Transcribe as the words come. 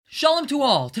Shalom to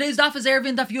all. Today's daf is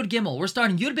Eruvin daf Yud Gimel. We're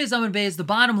starting Yud Beis Amud Beis, the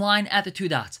bottom line at the two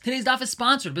dots. Today's daf is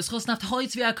sponsored B'schus Naftali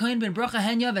Tzvi HaKohen ben Bracha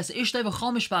Henya ves Ishtay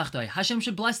v'chol mishpachtay. Hashem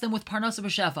should bless them with Parnasa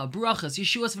b'Shefa, Brachas,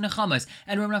 Yeshuas v'Nechamas,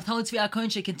 and Rabbi Naftali Tzvi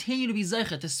HaKohen should continue to be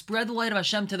zeicha to spread the light of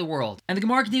Hashem to the world. And the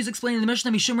Gemara continues explaining the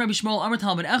Mishnah Mishum Rabbi Shmuel Amar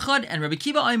Talmud Echad and Rabbi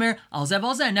Kiva Omer Al Zev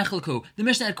Nechelku. The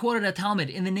Mishnah had quoted a Talmud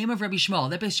in the name of Rabbi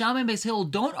Shmuel that Beis Shammai and Beis Hillel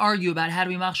don't argue about how to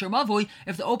be machshir mavui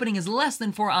if the opening is less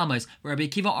than 4 amos. Rabbi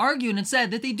Kiva argued and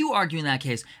said that they do argue in that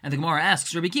case. And the Gemara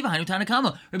asks, Rabbi Kiva, Hanu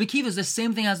Tanakama. Rabbi Kiva is the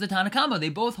same thing as the Tanakama. They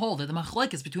both hold that the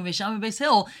machlekes between Beis Shammai and Beis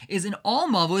Hillel is in all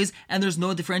mavuis, and there's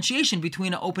no differentiation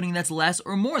between an opening that's less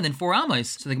or more than 4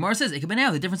 amos. So the Gemara says,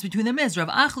 the difference between them is Rav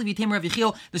Achli v'tem Rav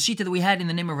Yechiel, the shita that we had in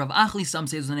the name of Rav Achli, some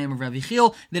say it was the name of Rav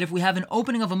Yechiel, that if we have an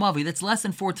opening of a mavi that's less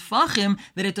than 4 tfachim,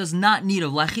 that it does not need a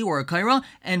lechi or a kaira,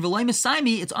 and v'loy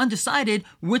mesaimi, it's undecided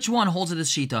which one holds of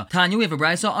this shita. Tanya, we have a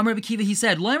brayso. Amar Rabbi Kiva, he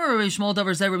said, Loimer Rabbi Shmuel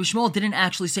davar zeh. Rabbi Shmuel didn't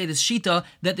actually say this shita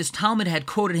that this Talmud had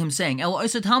quoted him saying. El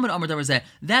oisa Talmud Amar davar zeh.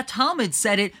 That Talmud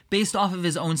said it based off of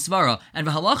his own svara. And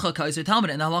v'halacha ka'isa Talmud,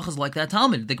 and the halacha is like that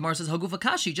Talmud. The Gemara says, Hagufa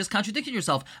kashi, you just contradicted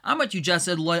yourself. Amrat, you just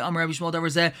said, Loy Amar Rabbi Shmuel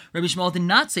davar zeh. Rabbi Shmuel did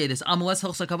not say this. Amalas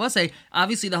hilchsa kavase.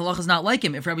 Obviously, the halacha is not like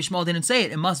him. If Rabbi Shmuel didn't say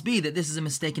it, it must be that this is a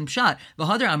mistaken pshat.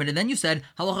 V'hadar Amar, and then you said,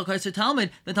 halacha ka'isa Talmud,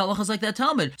 that the halacha is like that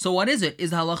Talmud. So what is it? Is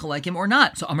the halacha like him or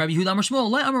not? So Amar Rabbi Yehuda Amar Shmuel,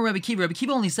 Loy Amar Rabbi Kiva. Rabbi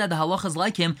Kiva only said the halacha is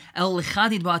like him, el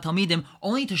lichadid ba'talmidim,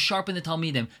 only to sharpen the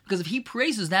talmidim. Because if he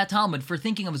praises that Talmud for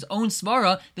thinking of his own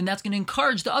svara, then that's going to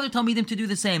encourage the other talmidim to do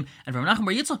the same. And from Nachum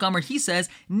Bar Yitzchak Amar, he says,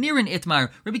 nirin itmar.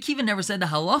 Rabbi Kiva never said the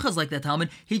halacha is like that Talmud.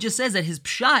 He just says that his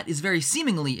pshat is very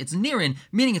seemingly, it's nirin,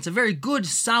 meaning it's a very good,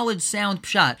 solid, sound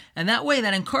pshat. And that way,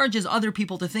 that encourages other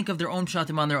people to think of their own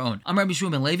pshatim on their own. Amar Rabbi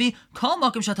Shmuel ben Levi, kol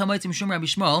makom shat ha'motzim shum Rabbi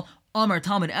Shmuel, Amar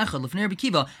Talmud Echad Lefnei Rabbi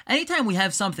Kiva. Anytime we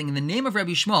have something in the name of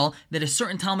Rabbi Shmuel that a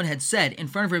certain Talmud had said in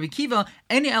front of Rabbi Kiva,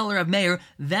 any El Rav Meir,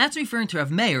 that's referring to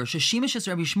Rav Meir. Sheshimish es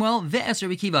Rabbi Shmuel ve'es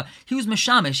Rabbi Kiva. He was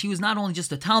mashamish. He was not only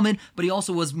just a Talmud, but he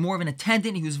also was more of an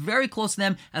attendant. He was very close to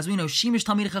them, as we know, Shimish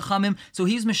Talmid Chachamim. So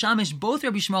he was mashamish both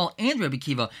Rabbi Shmuel and Rabbi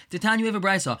Kiva. Titanu have a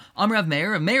brayso. Amar Rav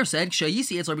Meir. Rav Meir said,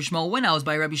 Kshayisi it's Rabbi Shmuel. When I was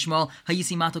by Rabbi Shmuel,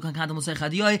 Hayisi mato kankantum l'sei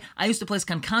chadiyoi. I used to place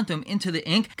kankantum into the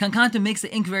ink. Kankantum makes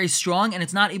the ink very strong, and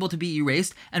it's not able to be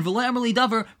erased. And V'lei Amar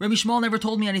Davar, Rabbi Shmuel never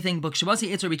told me anything. But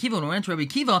Shabasi it's Rabbi Kiva. When I went to Rabbi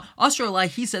Kiva, Asher Alai,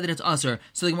 he said that it's Asher.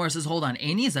 So the Gemara says, hold on,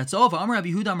 Aini, is that so? Amar Rabbi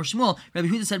Yehuda Amar Shmuel. Rabbi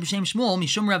Yehuda said B'Shem Shmuel,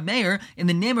 Mishum Rav Meir, in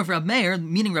the name of Rav Meir,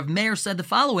 meaning Rav Meir said the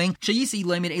following: Shayisi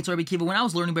Leimed Eitz Rabbi Kiva. When I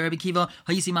was learning by Rabbi Kiva,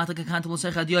 Hayisi Mata Kankantum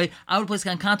L'Sei Chadiyoi, I would place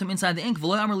kankantum inside the ink.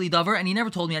 V'lei Amar Davar, and he never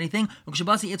told me anything.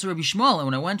 Shabasi it's Rabbi Shmuel, and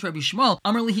when I went to Rabbi Shmuel,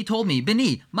 Amar he told me,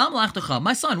 Beni, Mam Lachtecha,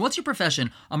 my son, what's your profession?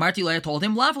 Amarti I told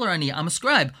him, Lavler Ani, I'm a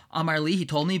scribe. Amar he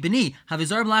told me, Beni,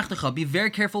 Havizar Lachtecha, be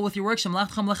very careful with your work,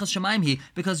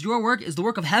 because your work is the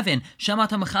work of heaven.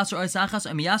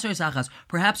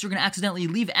 Perhaps you're going to accidentally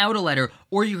leave out a letter,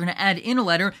 or you're going to add in a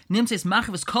letter. You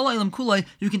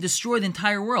can destroy the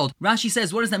entire world. Rashi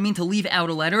says, what does that mean to leave out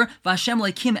a letter?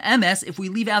 If we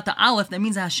leave out the aleph, that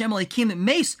means Hashem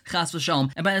mes chas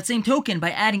v'shalom. And by that same token,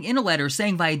 by adding in a letter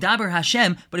saying Vayedaber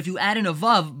Hashem, but if you add in a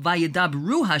vav,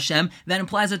 Vayedabru Hashem, that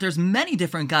implies that there's many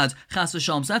different gods, chas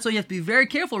v'shalom. So that's why you have to be very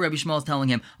careful, Rabbi Shmuel is telling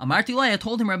him. Amarti I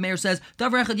told him, Rabbi Meir says,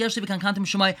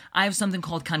 I have something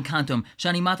called kankantum,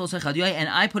 and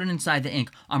I put it inside the ink.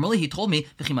 Amrli, he told me,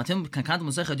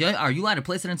 are you allowed to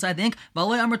place it inside the ink?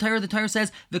 The Torah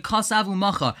says,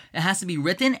 it has to be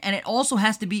written, and it also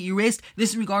has to be erased.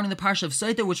 This is regarding the parsha of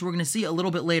Saita, which we're going to see a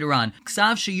little bit later on.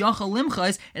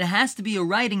 It has to be a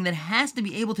writing that has to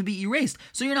be able to be erased.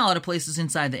 So you're not allowed to place this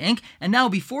inside the ink. And now,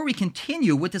 before we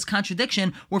continue with this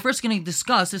contradiction, we're first going to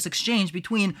discuss this exchange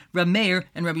between Reb Meir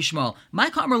and Rabbi Shmuel.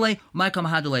 What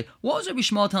was Rabbi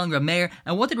Shmuel telling Reb Meir,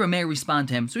 and what did Reb Meir respond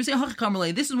to him? So we say,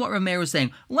 this is what Reb Meir was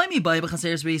saying. You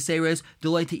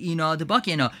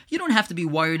don't have to be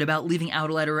worried about leaving out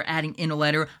a letter or adding in a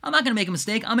letter. I'm not going to make a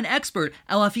mistake. I'm an expert.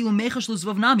 I'm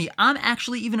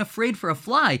actually even afraid for a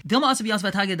fly.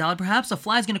 Perhaps a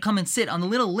fly is going to come and sit on the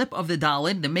little lip of the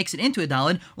dalid that makes it into a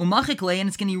dalid, and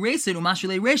it's going to erase it, and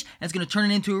it's going to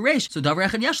turn it into a resh. So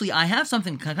I have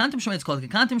something, it's called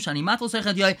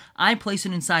kankantum, I place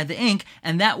it inside the ink,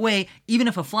 and that way, even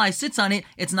if a fly sits on it,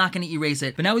 it's not going to erase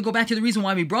it. But now we go back to the reason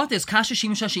why we brought this. Kasha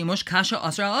shimush hashimush, kasha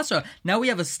asra asra. Now we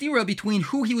have a stira between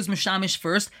who he was mishamish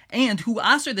first and who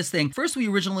asra this thing. First, we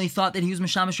originally thought that he was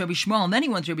mishamish Rabbi Shmuel, and then he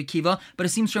went to Rabbi Kiva, but it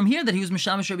seems from here that he was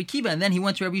mishamish Rabbi Kiva, and then he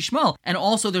went to Rabbi Shmuel. And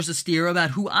also there's a stira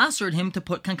about who asred him to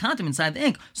put kankantum inside the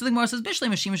ink. So the Gemara says, Bishlei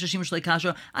mishimish hashimush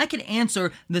lekasha. I could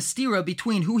answer the stira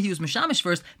between who he was mishamish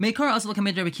first. Meikar asla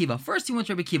kamed Rabbi Kiva. First he went to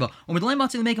to Rabbi Kiva.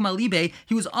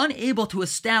 He was unable to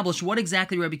establish what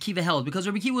exactly Rabbi Kiva held, because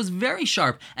Rabbi Kiva was very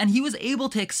sharp, and he was able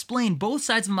to explain both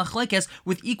sides of machlekes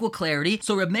with equal clarity.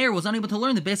 So Reb Meir was unable to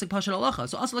learn the basic Pashat halacha.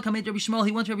 So Asal Kamed Rabbi Shmuel,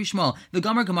 he went to Rabbi Shmuel, the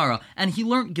Gemara, and he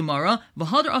learned Gemara.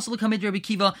 V'hadar Asal Kamed Rabbi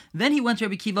Kiva, then he went to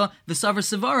Rabbi Kiva, the Savar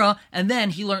Svara, and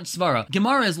then he learned Svara.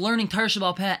 Gemara is learning Torah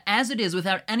Sheba'al Peh as it is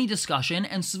without any discussion,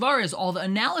 and Svara is all the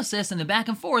analysis and the back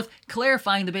and forth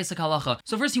clarifying the basic halacha.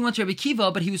 So first he went to Rabbi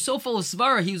Kiva, but he was so full of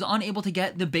Svara he was unable to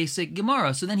get the basic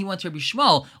Gemara. So then he went to Rabbi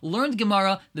Shmuel, learned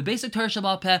Gemara, the basic Torah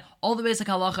Sheba'al Peh, all the basic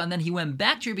halacha, and then he went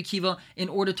back to Rabbi Kiva in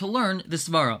order to learn the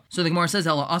Svara. So the Gemara says,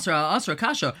 Ela Asra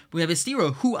Kasha, we have a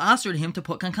stira, who asred him to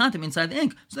put kankantim inside the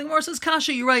ink? So the Gemara says,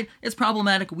 Kasha, you're right, it's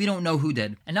problematic, we don't know who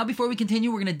did. And now before we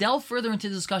continue, we're going to delve further into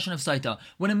the discussion of Saita.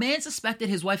 When a man suspected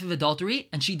his wife of adultery,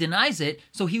 and she denies it,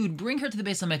 so he would bring her to the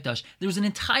Beis HaMikdash. There was an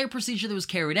entire procedure that was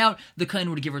carried out. The Kohen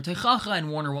would give her teichacha and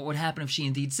warn her what would happen if she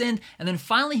indeed sinned, and then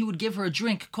finally he would give her a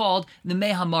drink called the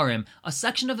Mei HaMarim. A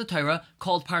section of the Torah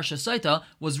called Parsha Saita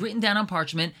was written down on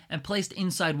parchment and placed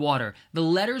inside water. The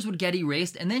letters would get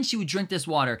erased, and then she would drink this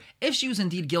water. If she was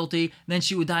indeed guilty, then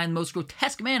she would die in the most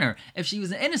grotesque manner. If she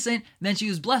was innocent, then she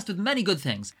was blessed with many good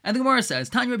things. And the Gemara says,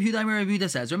 Tanya Rabbi Yehuda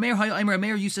says,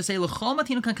 Rameir used to say,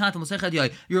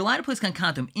 you're allowed to place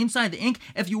kankantum inside the ink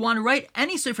if you want to write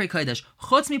any Sifrei Kodesh,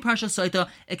 chutz mi Parsha Saita,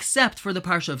 except for the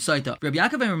Parsha of Saita. Rabbi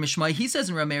Yaakov Eimer Mishmai, he says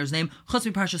in Rameir's name, chutz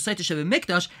mi Parsha Saita sheva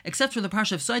mikdash, except for the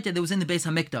Parsha of Saita that was in the Beis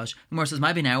HaMikdash. The Gemara says,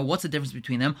 my now, what's the difference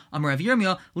between them? Amar Rav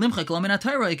Yirmiyah, limchak lo min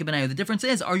haTorah ikabenayu. The difference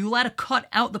is, are you allowed to cut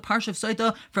out the Parsha of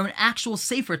Saita from an actual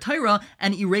Sefer Torah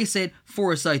and erase it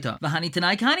for a Saita? V'hani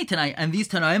Tanai kahani Tanai, and these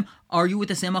Tanaim argue with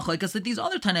the same machlekes that these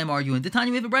other Tanaim argue in. The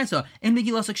Tanya we have a brayso in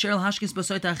Megillah Sakshir Hashkis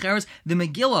B'Saita Acheres, the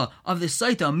Megillah of the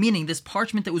Saita, meaning this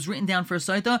parchment that was written down for a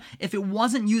Saita, if it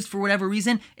wasn't used for whatever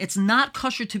reason, it's not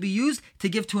kosher to be used to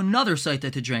give to another Saita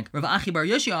to drink. Rav Achi Bar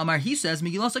Yoshia Amar, he says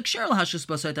Megillah Sakshir Hashkis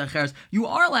B'Saita Acheres, you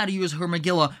are allowed to use her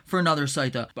Megillah for another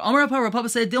Saita. But Amar Papa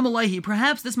said Dilmalaihi,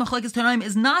 perhaps this machlekes Tanaim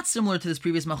is not similar to this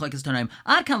previous machlekes Tanaim.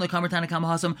 Ad Kam Lekamar Tanakama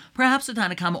Hasam, perhaps the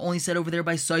Tanakama only said over there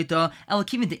by Saita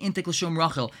Elakivin to Intik L'Shom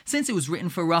Rachel, since it was written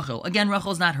for Rachel. Again,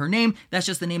 Rachel is not her name, that's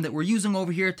just the name that we're using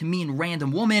over here to mean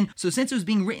random woman. So since it was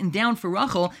being written down for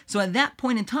Rachel, so at that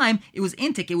point in time, it was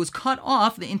intik, it was cut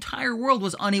off, the entire world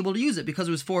was unable to use it because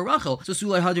it was for Rachel. So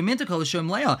Sulai Hadr Mintikal L'Shem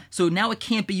Leah, so now it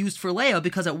can't be used for Leah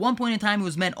because at one point in time it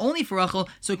was meant only for Rachel,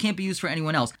 so it can't be used for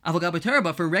anyone else. Avogab Torah,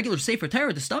 but for regular Sefer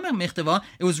Torah, the Stam Mechtava,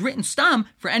 it was written Stam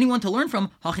for anyone to learn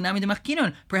from. Hachinami de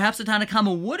Machkinon. Perhaps the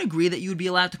Tanakama would agree that you would be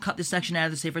allowed to cut this section out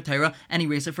of the Sefer Torah and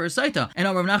erase it for a Saita. And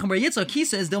Rav Nachman Bar Yitzchak, he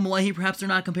says Dilmalahi, perhaps they're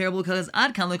not comparable because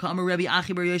Ad Kan Lekam Rabbi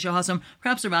Achi Bar Yosha Hasam,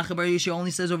 perhaps Rav Achi Bar Yosha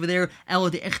only says over there Elo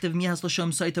de Echtev Mihas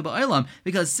L'Shom Saita Ba'olam,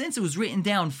 because since it was written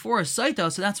down for a Saita,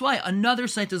 so that's why another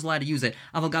Saita is allowed to use it.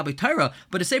 Avogab Torah,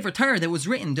 but a Sefer Torah that was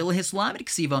written Dil Hislamic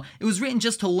Ksiva, it was written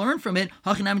just to learn from it.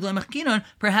 Hachinami de Machkinon,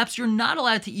 perhaps you're not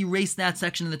allowed to erase that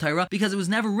section of the Torah because it was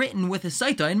never written with a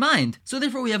Saita in mind. So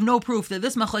therefore we have no proof that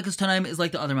this Machlekes Tanaim is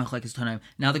like the other Machlekes Tanaim.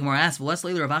 Now the Gemara asks, V'les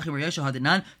Leila Rav Achi Bar Yosha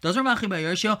Hadinan, does Rav Achi Bar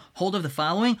Yosha hold of the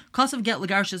following? Kasav get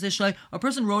Lagarshas Ishlai, a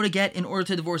person wrote a get in order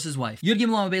to divorce his wife. Yud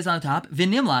Gimel Amud Beis on the top,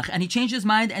 V'nimlach, and he changed his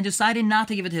mind and decided not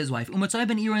to give it to his wife. Umatzai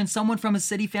ben Ira, and someone from his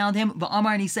city found him,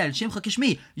 V'amar, and he said, Shemcha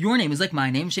Kishmi, your name is like my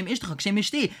name, Shem Ishtachak Shem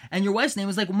Ishti, and your wife's name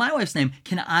is like my wife's name.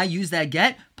 Can I use that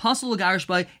get? Pasul Lagarish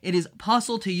by, it is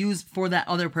pasul to use for that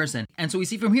other person. And so we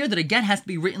see from here that a get has to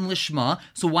be written lishma,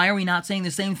 so why are we not saying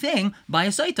the same thing by a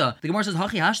Saita? The Gemara says,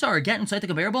 Hachi Hashta, or get in Saita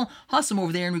comparable? Hasam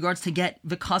over there in regards to get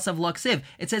V'kasav Laksiv.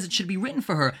 It says it should be written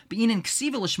for her, but in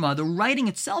Ksiva Lishma, the writing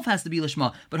itself has to be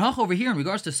Lishma. But Hach over here in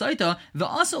regards to Saita,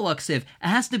 V'asa Laksiv, it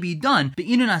has to be done. But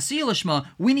in Asiya Lishma,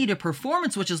 we need a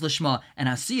performance which is Lishma. And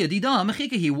Asiya Dida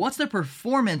Mechikahi, what's the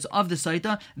performance of the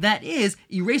Saita? That is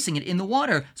erasing it in the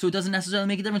water. So it doesn't necessarily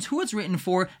make a difference who it's written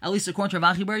for, at least according to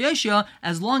Rav Achi Bar Yeshia,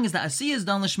 as long as the Asiya is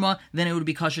done Lishma, then it would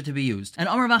be kosher to be used. And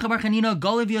Amar Rav Achi Bar Chanina,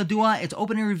 Galev Yadua, it's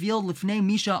open and revealed, Lifnei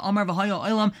Misha, Amar V'haya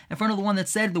Olam, in front of the one that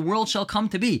said, the world shall come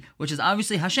to be, which is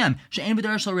obviously Hashem. She'en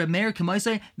B'dar Shal Reb Meir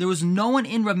K'maisei, there was no one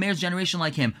in Reb Meir's generation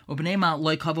like him.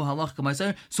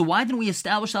 So why didn't we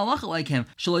establish the halacha like him?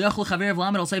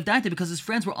 Because his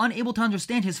friends were unable to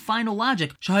understand his final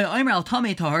logic.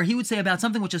 He would say about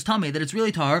something which is tameh that it's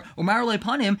really tahar, or maralei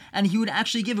panim, and he would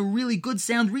actually actually give a really good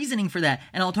sound reasoning for that.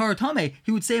 And al Tahar Tameh,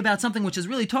 he would say about something which is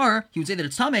really Tahar, he would say that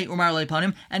it's Tameh, or Mar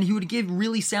Leipanim, and he would give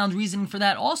really sound reasoning for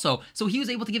that also. So he was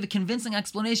able to give a convincing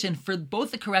explanation for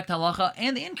both the correct halacha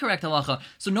and the incorrect halacha.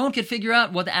 So no one could figure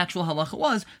out what the actual halacha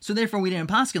was, so therefore we didn't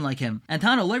paskin like him. And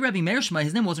Tana, Loi Rebbe Meir Shmai,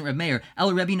 his name wasn't Reb Meir.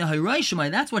 El Rebbe Nahirai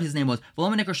Shmai, that's what his name was.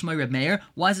 V'lomanikar Shmai Reb Meir.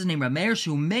 Why is his name Reb Meir?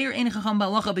 Shu Meir Ein Chacham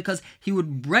B'Halacha, because he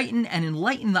would brighten and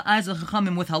enlighten the eyes of the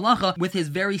Chachamim with halacha with his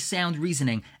very sound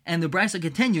reasoning. And the Brisa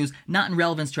continues, not in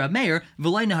relevance to Reb Meir,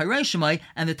 V'loi Nahirai Shmai,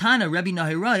 and the Tana, Rebbe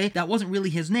Nahirai, that wasn't really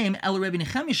his name. El Rebbe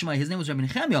Nechemia Shmai, his name was Rebbe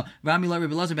Nechemia. Rami La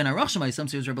Rebbe Lazar ben Arach Shmai, some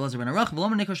say it was Rebbe Lazar ben Arach.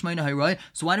 V'lomanikar Shmai Nahirai.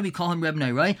 So why do we call him Reb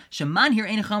Nahirai? Sheman here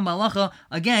Ein Chacham B'Halacha.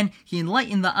 Again, he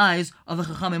enlightened the eyes of the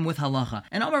Chachamim with halacha.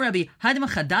 And Amar Rebbe,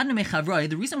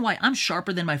 the reason why I'm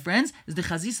sharper than my friends is the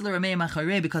chazis l'Ramei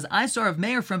macharei, because I saw Rav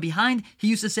Meir from behind. He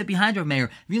used to sit behind Rav Meir.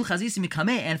 Vil chazis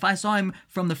mikameh, and if I saw him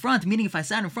from the front, meaning if I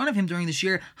sat in front of him during this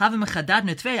year, havim chadad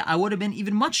netvei, I would have been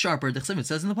even much sharper. The Chassid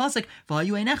says in the pasuk,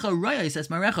 v'hayu einecha roya, says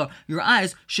marecha, your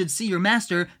eyes should see your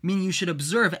master, meaning you should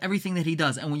observe everything that he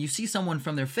does. And when you see someone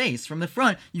from their face, from the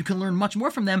front, you can learn much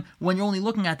more from them when you're only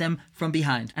looking at them from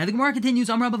behind. And the Gemara continues,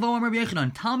 Amar Bavo Amar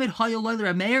Yechanan, Talmud hayu loy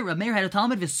Rav Meir. Rav Meir had a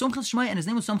Talmud v'sumchas shmai, and his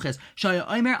name was Sumchas. Shaya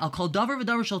Omer al kol davar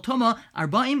v'davar shel toma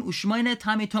arba'im u'shmayne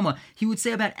tamei toma. He would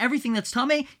say about everything that's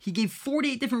tamei, he gave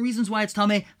 48 different reasons why it's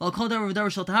tamei. Al kol davar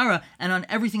v'davar shel tahara, and on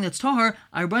everything that's tahar,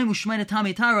 arba'im u'shmayne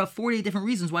tamei tahara, 48 different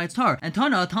reasons why it's tahar. And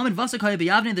Tana, Talmud Vasak haya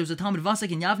b'Yavne, there was a Talmud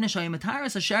Vasak in Yavne, Shaya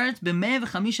Mataras Asheretz b'mei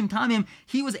v'chamishim tamim.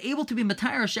 He was able to be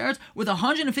Matar Asheretz with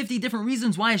 150 different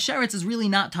reasons why Asheretz is really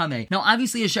not tamei. Now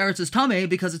obviously Asheretz is tamei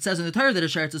because it says in the Torah that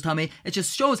Asheretz is tamei. It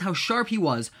just shows how sharp he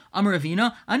was. Amar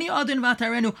Ravina, Ani Adin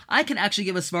Vatarenu, I can actually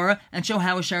give a svara and show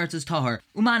how a sheretz is tahar.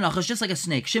 Umanach is just like a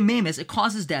snake. Shememis, it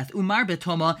causes death. Umar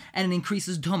betoma, and it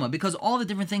increases toma, because all the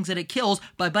different things that it kills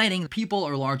by biting people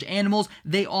or large animals,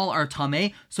 they all are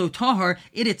tameh. So tahar,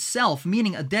 it itself,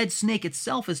 meaning a dead snake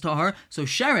itself is tahar. So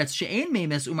sheretz, she'ein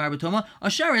memis umar betoma, a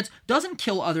sheretz doesn't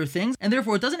kill other things, and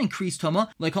therefore it doesn't increase toma.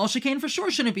 Like all shekain for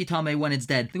sure shouldn't be tameh when it's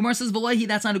dead. The Gemara says, V'loihi,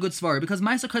 that's not a good svara, because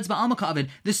ma'isa kaitz ba'alma ka'avid,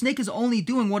 the snake is only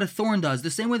doing what a thorn does.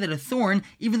 The same way that a thorn,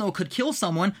 even though it could kill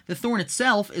someone, the thorn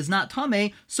itself is not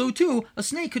tameh, so too, a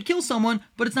snake could kill someone,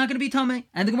 but it's not going to be tameh.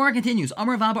 And the Gemara continues,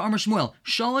 Amar Vaba Amar Shmuel,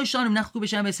 Shalosh Shanim Nechku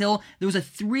B'Sham Beis Hillel, there was a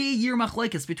 3-year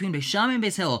machlekes between Beis Shammai and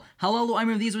Beis Hillel. Halalu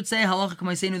Aimrim, these would say, halacha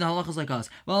k'maisenu, the halacha is like us.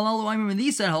 Well, halalu Aimrim,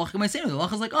 these said, halacha k'maisenu, the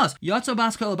halacha is like us. Yatzo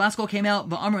Baskol came out,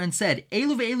 V'Amar, and said,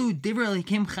 Elu ve'elu divrei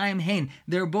Elikim Chaim Hein,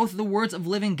 they're both the words of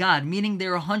living God, meaning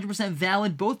they're 100%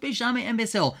 valid, both Beis Shammai and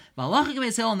Beis Hillel. V'halacha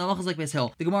k'Beis Hillel, and the halacha is like Beis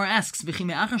Hillel. The Gemara asks,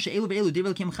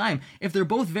 if they're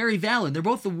both very valid, they're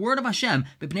both the word of Hashem,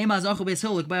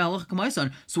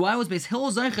 so why was Beis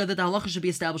Hillel Zaycha that the halacha should be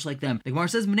established like them? The Gemara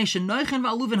says,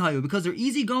 because they're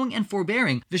easygoing and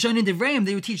forbearing. Vishanin Divrayim,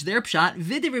 they would teach their pshat,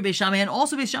 Vidivri Beis Shammai, and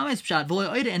also Beis Shammai's pshat.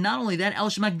 And not only that,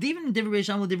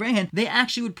 they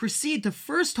actually would proceed to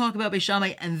first talk about Beis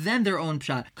Shammai and then their own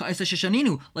pshat.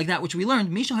 Like that which we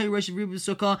learned,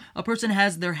 a person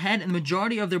has their head and the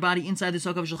majority of their body inside the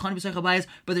sukkah,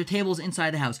 but their table is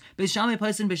inside the house. Beis Shammai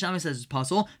Paisin, Beis Shammai says it's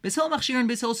possible. Beis Hillel Machshir, and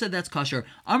Beis Hillel said that's kosher.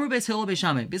 Amr Beis Hillel Beis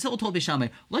Shammai. Beis Hillel told Beis Shammai,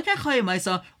 look at Chayei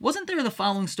Maisa, wasn't there the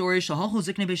following story? Shahachu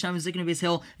Ziknei Beis Shammai, Ziknei Beis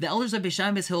Hillel. The elders of Beis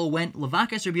Shammai Beis Hillel went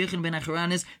Levakes Rabbi Yochanan ben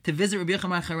Acharanis to visit Rabbi Yochanan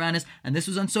ben Acharanis, and this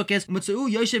was on Sukkot. Mutzau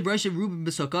Yoshev Roshev Eruvin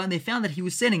b'Sukkah, and they found that he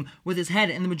was sitting with his head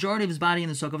and the majority of his body in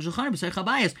the Sukkah of Shulchan b'Sei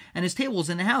Chabayis, and his table was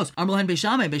in the house. Amr Lahen Beis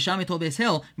Shammai. Beis Shammai told Beis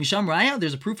Hillel, Misham Raya,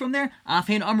 there's a proof from there.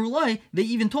 Afhein Amru Loi, they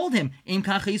even told him, Im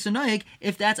Kacha Yisanayik,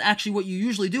 if that's actually what you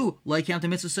usually do, like Yom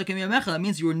Mitzvah Sukkah Miyamecha, that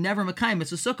means you were never Makayim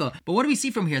Mitzvah Sukkah. But what do we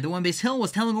see from here? That when Beis Hillel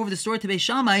was telling over the story to Beis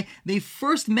Shammai, they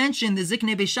first mentioned the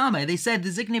Ziknei Beis Shammai. They said the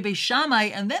Ziknei Beis Shammai,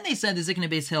 and then they said the Ziknei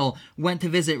Beis Hillel went to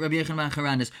visit Rabbi Yochanan ben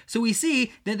Acharanis. So we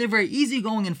see that they're very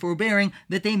easygoing and forbearing,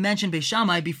 that they mentioned Beis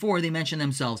Shammai before they mention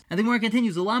themselves. And the Gemara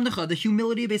continues, the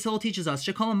humility of Beis Hillel teaches us,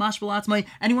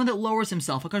 anyone that lowers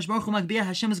himself,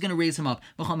 Hashem is going to raise him up.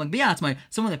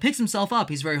 Someone that picks himself up,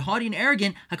 he's very haughty and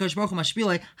arrogant,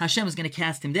 Hashem is going to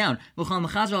cast him down.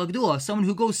 Someone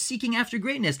who goes seeking after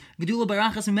greatness, it's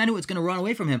going to run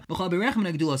away from him.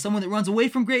 Someone that runs away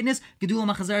from greatness, it's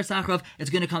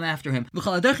going to come after him.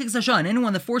 And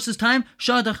anyone that forces time,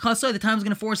 the time is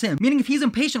going to force him. Meaning if he's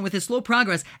impatient with his slow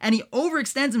progress and he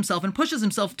overextends himself and pushes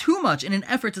himself too much in an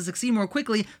effort to succeed more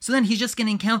quickly, so then he's just going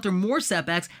to encounter more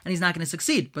setbacks and he's not going to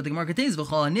succeed. But the Gemara continues,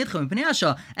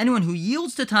 anyone who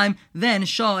yields to time, then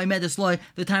the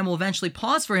time will eventually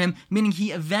pause for him, meaning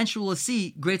he eventually will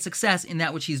see great success in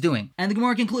that which he's doing. And the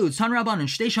Gemara concludes, there was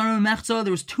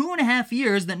 2.5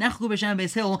 years that Nechlu Beis Shammai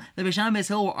Beis Hillel, the Beis Shammai Beis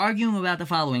Hillel were arguing about the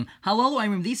following. Halalu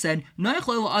Aimrim, these said,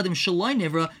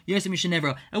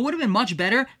 it would have been much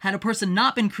better had a person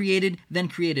not been created than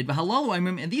created.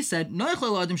 And these said,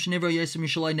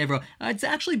 it's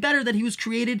actually better that he was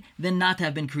created than not to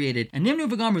have been created. And Nimnu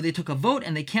v'Gamru, they took a vote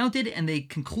and they counted and they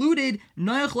concluded,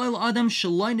 it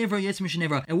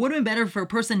would have been better for a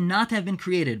person not to have been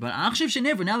created. But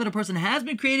now that a person has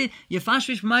been created, he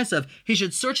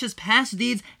should search his past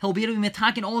deeds. He'll be able to be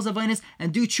metaken all his avainis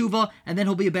and do tshuva, and then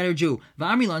he'll be a better Jew.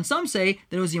 And some say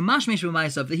that it was yamashmesh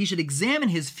b'maisav, that he should examine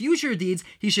his future deeds.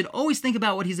 He should always think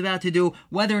about what he's about to do,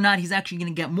 whether or not he's actually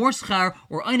going to get more schar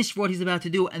or einish for what he's about to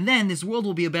do, and then this world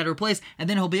will be a better place, and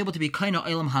then he'll be able to be kaina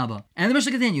olam haba. And the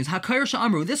Mishnah continues, hakayr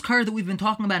sha'amru, this car that we've been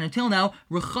talking about until now,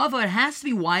 rechava, it has to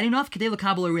be wide enough kedei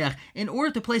lekabel ariach, in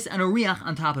order to place an ariach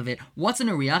on top of it. What's an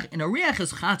ariach? An ariach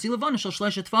is chatzi levana shel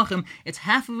shleisha tfachim. It's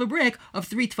half of a brick of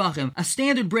 3 tfachim. A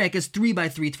standard brick is 3 by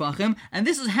 3 tfachim, and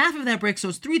this is half of that brick, so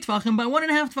it's 3 tfachim by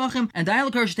 1.5 tfachim. And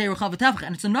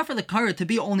it's enough for the kara to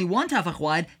be only 1 tefach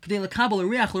wide,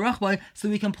 so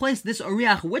we can place this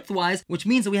ariach widthwise, which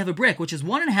means that we have a brick which is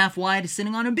 1.5 wide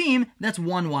sitting on a beam that's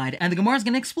 1 wide. And the Gemara is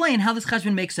going to explain how this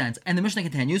cheshbon makes sense. And the Mishnah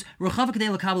continues, it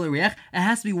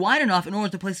has to be wide enough in order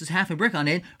to place this half a brick on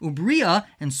it, ubriya,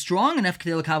 and strong enough,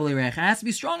 it has to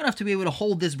be strong enough to be able to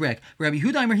hold this brick. Rabbi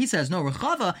Hudaimer, he says, no,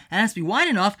 rechava, it has to be wide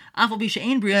enough,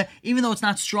 even though it's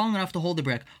not strong enough to hold the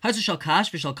brick.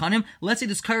 Let's say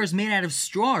this car is made out of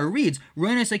straw or reeds.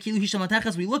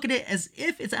 We look at it as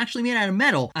if it's actually made out of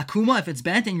metal. Akuma, if it's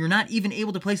bent and you're not even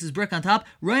able to place this brick on top,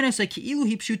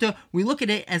 we look at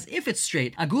it as if it's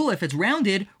straight. Agula, if it's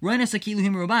rounded,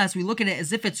 we look at it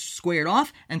as if it's squared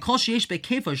off. And if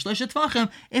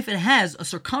it has a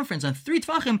circumference on 3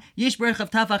 tefachim,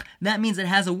 that means it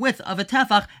has a width of a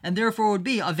tefach, and therefore would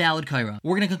be a valid kaira.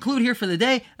 We're going to conclude here for the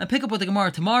day and pick up with the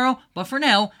Gemara tomorrow, but for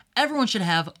now, everyone should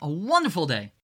have a wonderful day.